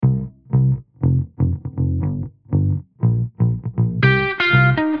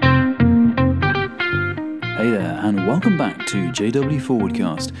to JW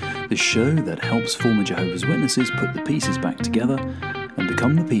Forwardcast, the show that helps former Jehovah's Witnesses put the pieces back together and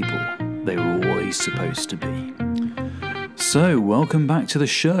become the people they were always supposed to be. So, welcome back to the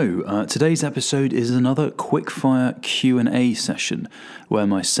show. Today's episode is another quickfire Q&A session where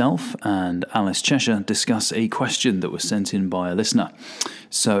myself and Alice Cheshire discuss a question that was sent in by a listener.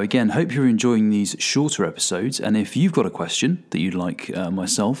 So again, hope you're enjoying these shorter episodes, and if you've got a question that you'd like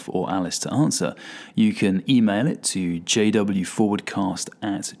myself or Alice to answer, you can email it to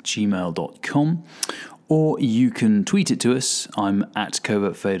jwforwardcast@gmail.com, or you can tweet it to us. I'm at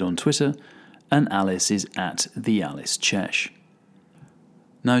CovertFade on Twitter, and Alice is at TheAliceChesh.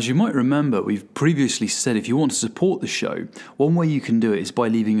 Now, as you might remember, we've previously said if you want to support the show, one way you can do it is by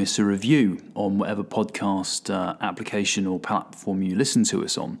leaving us a review on whatever podcast application or platform you listen to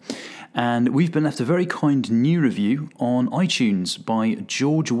us on. And we've been left a very kind new review on iTunes by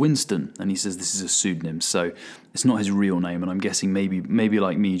George Winston. And he says this is a pseudonym, so it's not his real name. And I'm guessing maybe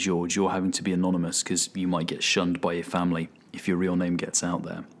like me, George, you're having to be anonymous because you might get shunned by your family if your real name gets out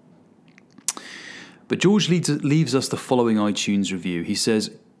there. But George leaves us the following iTunes review. He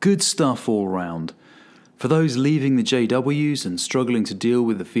says, "Good stuff all round. For those leaving the JWs and struggling to deal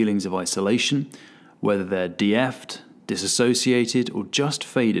with the feelings of isolation, whether they're DF'd, disassociated, or just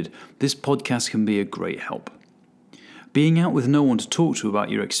faded, this podcast can be a great help. Being out with no one to talk to about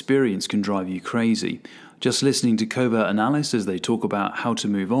your experience can drive you crazy. Just listening to Covert and Alice as they talk about how to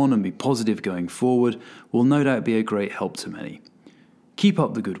move on and be positive going forward will no doubt be a great help to many. Keep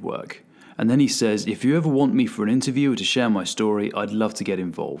up the good work." And then he says, if you ever want me for an interview or to share my story, I'd love to get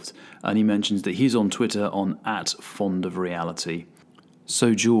involved. And he mentions that he's on Twitter on @FondOfReality.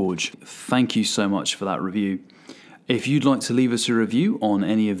 So George, thank you so much for that review. If you'd like to leave us a review on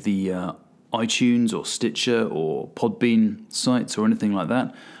any of the iTunes or Stitcher or Podbean sites or anything like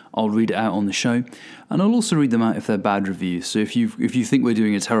that, I'll read it out on the show, and I'll also read them out if they're bad reviews. So if you think we're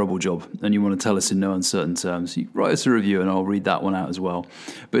doing a terrible job and you want to tell us in no uncertain terms, you write us a review and I'll read that one out as well.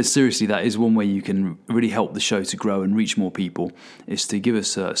 But seriously, that is one way you can really help the show to grow and reach more people, is to give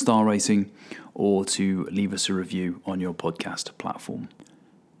us a star rating or to leave us a review on your podcast platform.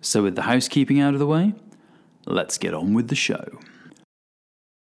 So with the housekeeping out of the way, let's get on with the show.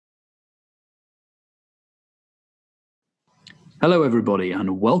 Hello everybody,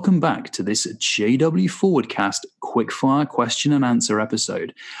 and welcome back to this JW Forwardcast quickfire question and answer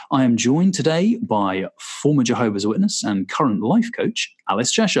episode. I am joined today by former Jehovah's Witness and current life coach,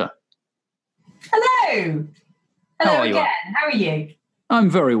 Alice Cheshire. Hello. Hello again. How are you? I'm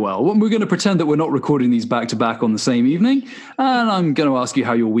very well. We're going to pretend that we're not recording these back to back on the same evening, and I'm going to ask you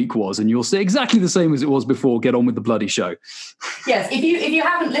how your week was, and you'll say exactly the same as it was before. Get on with the bloody show. Yes, if you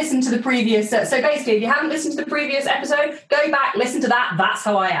haven't listened to the previous, so basically, if you haven't listened to the previous episode, go back, listen to that. That's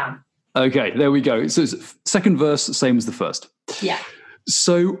how I am. Okay, there we go. So second verse, same as the first. Yeah.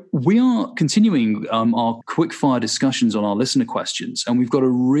 So we are continuing our quickfire discussions on our listener questions, and we've got a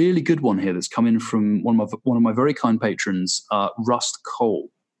really good one here that's come in from one of my very kind patrons, Rust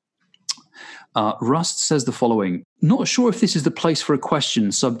Cole. Rust says the following: "Not sure if this is the place for a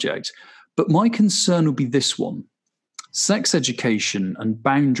question subject, but my concern will be this one: sex education and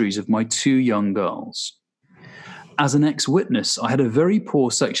boundaries of my two young girls. As an ex-witness, I had a very poor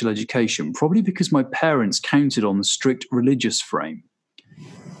sexual education, probably because my parents counted on the strict religious frame.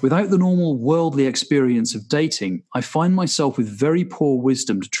 Without the normal worldly experience of dating, I find myself with very poor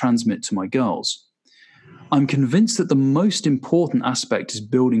wisdom to transmit to my girls. I'm convinced that the most important aspect is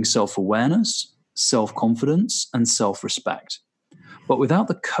building self-awareness, self-confidence, and self-respect. But without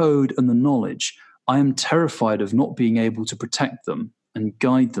the code and the knowledge, I am terrified of not being able to protect them and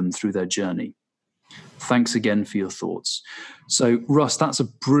guide them through their journey. Thanks again for your thoughts." So, Russ, that's a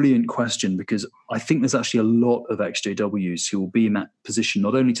brilliant question, because I think there's actually a lot of ex-JWs who will be in that position,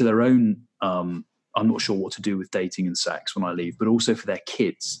 not only to their own, I'm not sure what to do with dating and sex when I leave, but also for their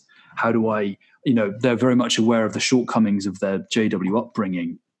kids. How do I, they're very much aware of the shortcomings of their JW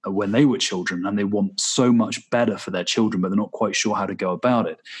upbringing when they were children, and they want so much better for their children, but they're not quite sure how to go about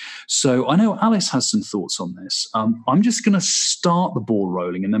it. So I know Alice has some thoughts on this. I'm just going to start the ball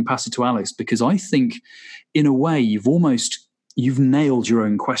rolling and then pass it to Alice, because I think in a way you've nailed your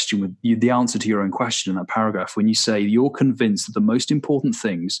own question with the answer to your own question in that paragraph when you say you're convinced that the most important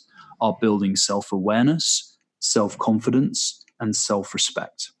things are building self-awareness, self-confidence, and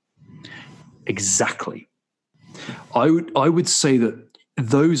self-respect. Exactly. I would say that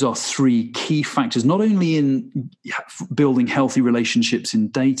those are three key factors, not only in building healthy relationships in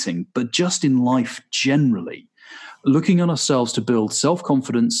dating, but just in life generally. Looking at ourselves to build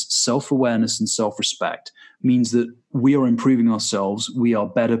self-confidence, self-awareness, and self-respect means that we are improving ourselves, we are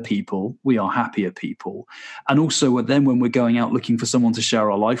better people, we are happier people. And also then when we're going out looking for someone to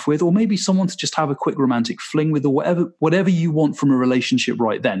share our life with, or maybe someone to just have a quick romantic fling with, or whatever you want from a relationship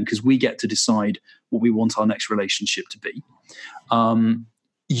right then, because we get to decide what we want our next relationship to be.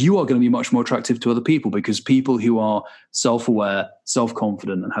 You are going to be much more attractive to other people, because people who are self-aware,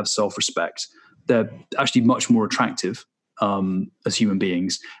 self-confident, and have self-respect, they're actually much more attractive as human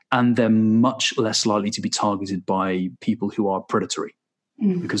beings, and they're much less likely to be targeted by people who are predatory,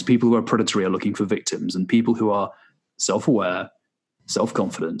 because people who are predatory are looking for victims, and people who are self-aware,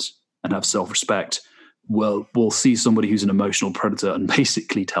 self-confident, and have self-respect will see somebody who's an emotional predator and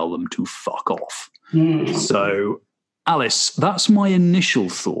basically tell them to fuck off. So, Alice, that's my initial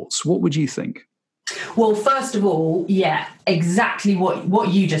thoughts. What would you think? Well, first of all, yeah, exactly what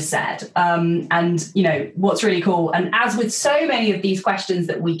you just said. And, you know, what's really cool, and as with so many of these questions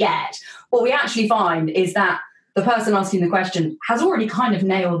that we get, what we actually find is that the person asking the question has already kind of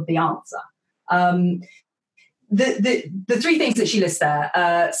nailed the answer. The three things that she lists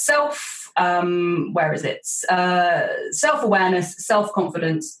there, self-awareness,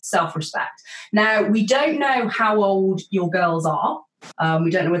 self-confidence, self-respect. Now, we don't know how old your girls are. We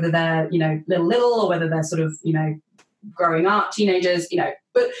don't know whether they're, you know, little, or whether they're sort of, you know, growing up, teenagers, you know,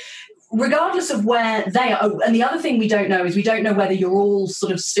 but regardless of where they are. And the other thing we don't know is we don't know whether you're all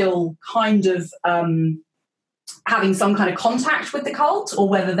sort of still kind of having some kind of contact with the cult, or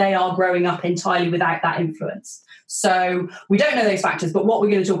whether they are growing up entirely without that influence. So we don't know those factors, but what we're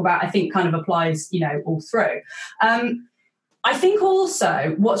going to talk about, I think, kind of applies, you know, all through. I think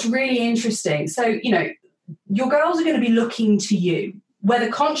also what's really interesting, so, you know, your girls are going to be looking to you, whether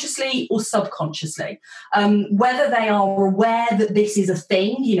consciously or subconsciously, whether they are aware that this is a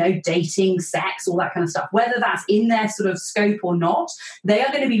thing, you know, dating, sex, all that kind of stuff, whether that's in their sort of scope or not, they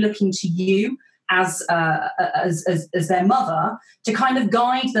are going to be looking to you as their mother to kind of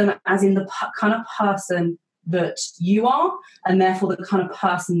guide them as in the kind of person that you are, and therefore the kind of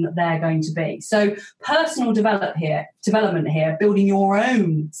person that they're going to be. So personal development here, building your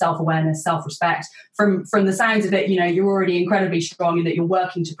own self-awareness, self-respect. From the sounds of it, you know, you're already incredibly strong in that you're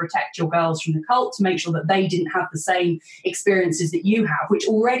working to protect your girls from the cult, to make sure that they didn't have the same experiences that you have, which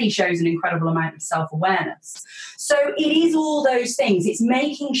already shows an incredible amount of self-awareness. So it is all those things. It's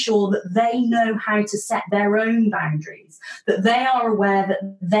making sure that they know how to set their own boundaries, that they are aware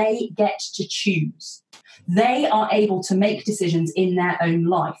that they get to choose. They are able to make decisions in their own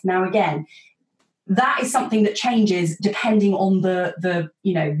life. Now, again, that is something that changes depending on the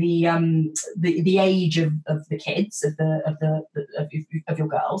age of the kids, of your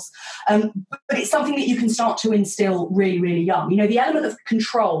girls. But it's something that you can start to instill really, really young. You know, the element of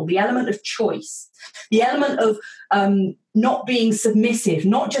control, the element of choice, the element of not being submissive,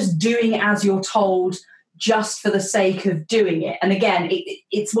 not just doing as you're told, just for the sake of doing it. And again,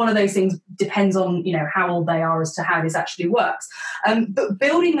 it's one of those things, depends on, you know, how old they are as to how this actually works. But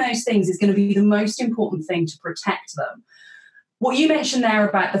building those things is going to be the most important thing to protect them. What you mentioned there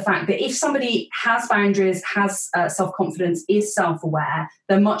about the fact that if somebody has boundaries, has self-confidence, is self-aware,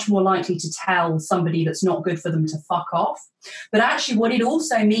 they're much more likely to tell somebody that's not good for them to fuck off. But actually what it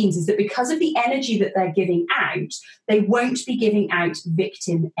also means is that because of the energy that they're giving out, they won't be giving out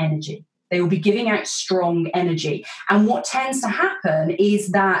victim energy. They will be giving out strong energy. And what tends to happen is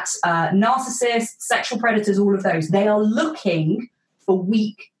that narcissists, sexual predators, all of those, they are looking for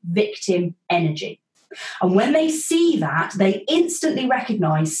weak victim energy. And when they see that, they instantly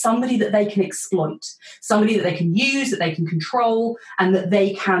recognize somebody that they can exploit, somebody that they can use, that they can control, and that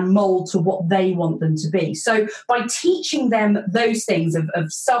they can mold to what they want them to be. So by teaching them those things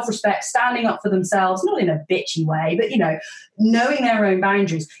of self-respect, standing up for themselves, not in a bitchy way, but, you know, knowing their own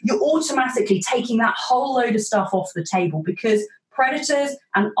boundaries, you're automatically taking that whole load of stuff off the table, because predators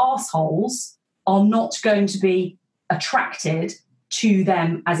and arseholes are not going to be attracted to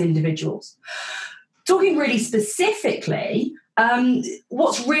them as individuals. Talking really specifically,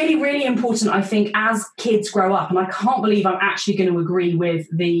 what's really, really important, I think, as kids grow up, and I can't believe I'm actually going to agree with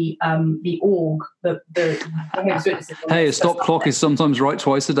the org, Hey, a stop clock is sometimes right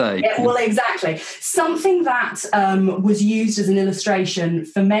twice a day. Yeah, well, exactly. Something that was used as an illustration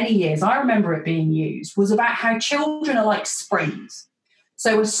for many years, I remember it being used, was about how children are like springs.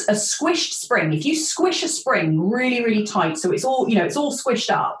 So a squished spring, if you squish a spring really, really tight, so it's all, you know, it's all squished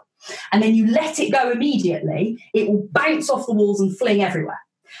up, and then you let it go immediately, it will bounce off the walls and fling everywhere.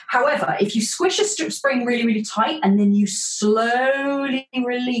 However, if you squish a spring really, really tight and then you slowly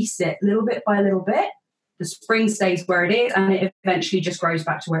release it little bit by little bit, the spring stays where it is, and it eventually just grows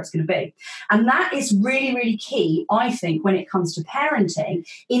back to where it's going to be. And that is really, really key, I think, when it comes to parenting,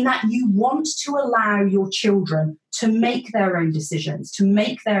 in that you want to allow your children to make their own decisions, to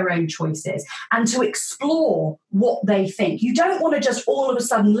make their own choices, and to explore what they think. You don't want to just all of a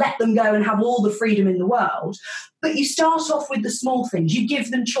sudden let them go and have all the freedom in the world, but you start off with the small things. You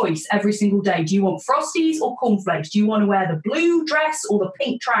give them choice every single day. Do you want Frosties or cornflakes? Do you want to wear the blue dress or the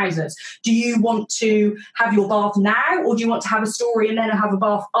pink trousers? Do you want to have your bath now, or do you want to have a story and then have a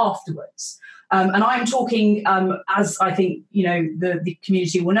bath afterwards? And I'm talking, as I think, the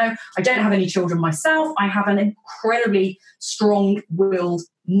community will know, I don't have any children myself. I have an incredibly strong-willed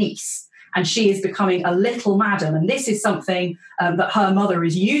niece, and she is becoming a little madam. And this is something that her mother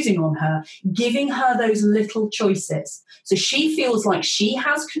is using on her, giving her those little choices. So she feels like she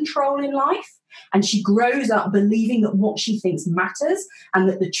has control in life, and she grows up believing that what she thinks matters and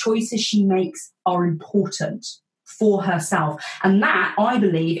that the choices she makes are important for herself. And that, I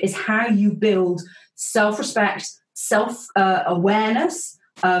believe, is how you build self-respect, self-awareness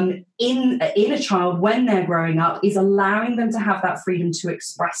in a child when they're growing up, is allowing them to have that freedom to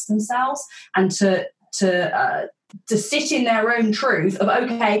express themselves and to sit in their own truth of,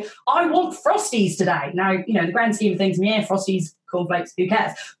 okay, I want Frosties today. Now, the grand scheme of things, Frosties, cornflakes, who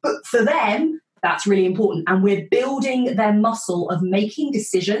cares? But for them, that's really important. And we're building their muscle of making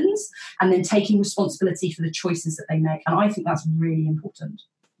decisions and then taking responsibility for the choices that they make. And I think that's really important.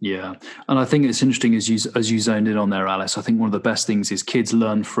 Yeah. And I think it's interesting as you zoned in on there, Alice. I think one of the best things is kids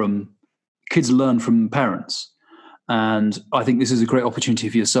learn from parents. And I think this is a great opportunity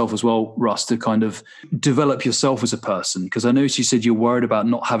for yourself as well, Russ, to kind of develop yourself as a person. Because I noticed you said you're worried about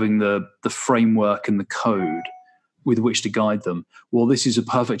not having the framework and the code with which to guide them. Well, this is a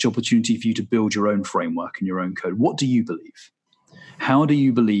perfect opportunity for you to build your own framework and your own code. What do you believe? How do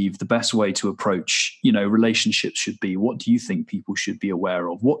you believe the best way to approach, relationships should be? What do you think people should be aware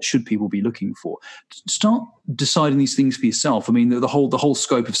of? What should people be looking for? Start deciding these things for yourself. I mean, the whole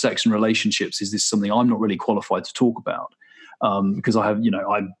scope of sex and relationships is this something I'm not really qualified to talk about because I have,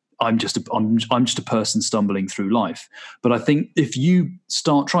 I'm just a person stumbling through life. But I think if you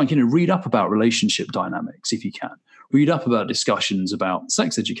start trying, read up about relationship dynamics if you can. Read up about discussions about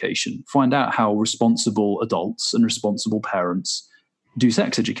sex education. Find out how responsible adults and responsible parents do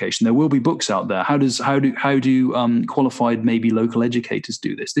sex education. There will be books out there. How do qualified, maybe local educators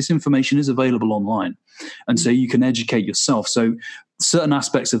do this? This information is available online, and so you can educate yourself. So certain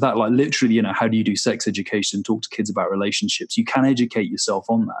aspects of that, like literally, how do you do sex education? Talk to kids about relationships. You can educate yourself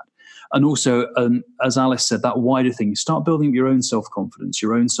on that. And also, as Alice said, that wider thing, you start building up your own self-confidence,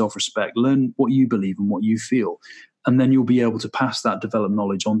 your own self-respect, learn what you believe and what you feel. And then you'll be able to pass that developed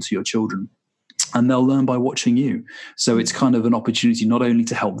knowledge on to your children. And they'll learn by watching you. So it's kind of an opportunity not only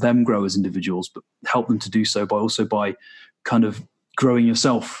to help them grow as individuals, but help them to do so by kind of growing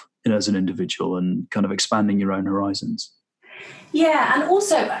yourself as an individual and kind of expanding your own horizons. Yeah, and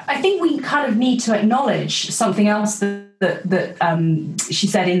also I think we kind of need to acknowledge something else that she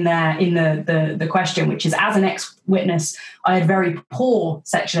said in the question, which is, as an ex-witness, I had very poor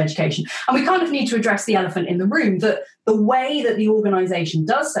sexual education. And we kind of need to address the elephant in the room, that the way that the organisation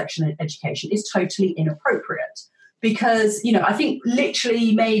does sexual education is totally inappropriate. Because, I think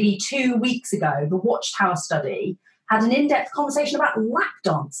literally maybe 2 weeks ago, the Watchtower study had an in-depth conversation about lap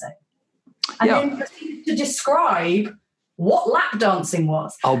dancing. And then proceeded to describe what lap dancing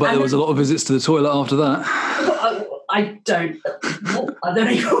was. I'll bet there was a lot of visits to the toilet after that. I don't know.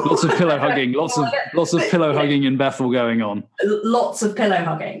 Lots of pillow hugging. Lots of pillow hugging in Bethel going on. Lots of pillow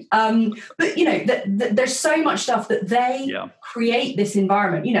hugging. But there's so much stuff that they create this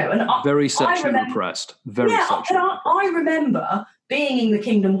environment. And very sexually repressed. Very sexually. I remember being in the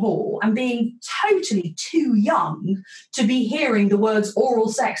Kingdom Hall and being totally too young to be hearing the words oral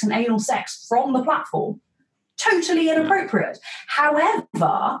sex and anal sex from the platform. Totally inappropriate.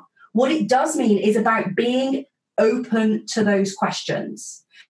 However, what it does mean is about being open to those questions,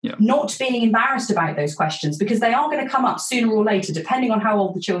 not being embarrassed about those questions, because they are going to come up sooner or later, depending on how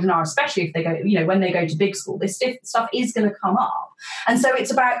old the children are, especially if they go, when they go to big school, this stuff is going to come up. And so it's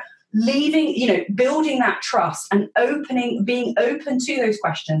about building that trust and being open to those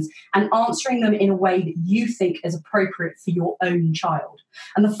questions and answering them in a way that you think is appropriate for your own child.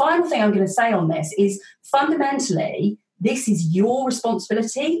 And the final thing I'm going to say on this is, fundamentally, this is your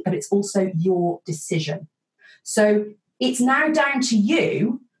responsibility, but it's also your decision. So it's now down to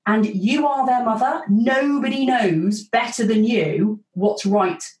you, and you are their mother. Nobody knows better than you what's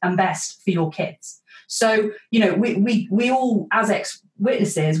right and best for your kids. So, we all, as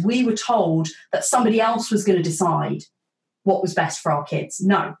ex-witnesses, we were told that somebody else was going to decide what was best for our kids.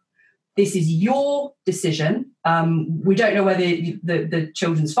 No. This is your decision. We don't know whether the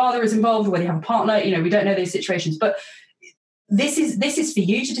children's father is involved or whether you have a partner. We don't know those situations. But this is for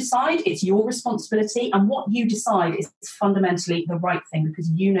you to decide. It's your responsibility. And what you decide is fundamentally the right thing because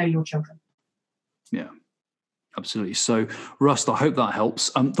you know your children. Yeah. Absolutely. So, Rust, I hope that helps.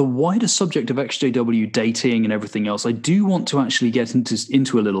 The wider subject of XJW dating and everything else, I do want to actually get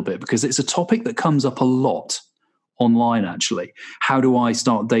into a little bit because it's a topic that comes up a lot online, actually. How do I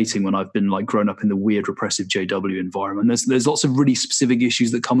start dating when I've been grown up in the weird repressive JW environment? There's lots of really specific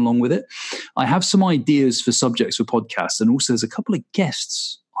issues that come along with it. I have some ideas for subjects for podcasts, and also there's a couple of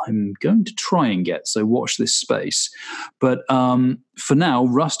guests I'm going to try and get, so watch this space. But for now,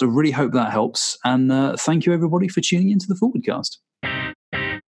 Rust, I really hope that helps. And thank you, everybody, for tuning into the Forwardcast.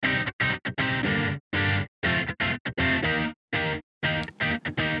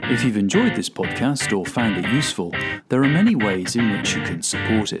 If you've enjoyed this podcast or found it useful, there are many ways in which you can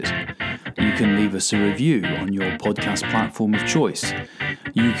support it. You can leave us a review on your podcast platform of choice.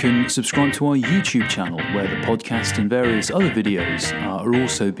 You can subscribe to our YouTube channel, where the podcast and various other videos are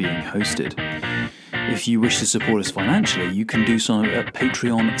also being hosted. If you wish to support us financially, you can do so at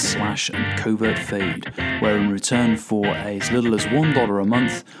Patreon/CovertFade, where in return for as little as $1 a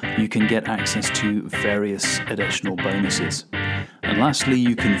month, you can get access to various additional bonuses. And lastly,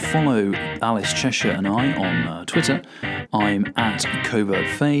 you can follow Alice Cheshire and I on Twitter. I'm at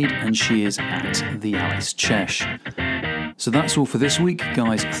CovertFade and she is at the Alice Chesh. So that's all for this week,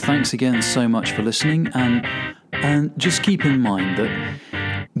 guys. Thanks again so much for listening, and just keep in mind that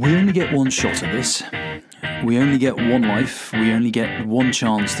we only get one shot at this. We only get one life. We only get one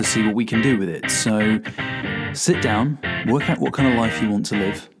chance to see what we can do with it. So sit down, work out what kind of life you want to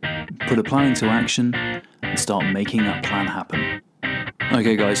live, put a plan into action, and start making that plan happen.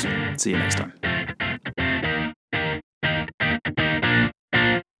 Okay, guys, see you next time.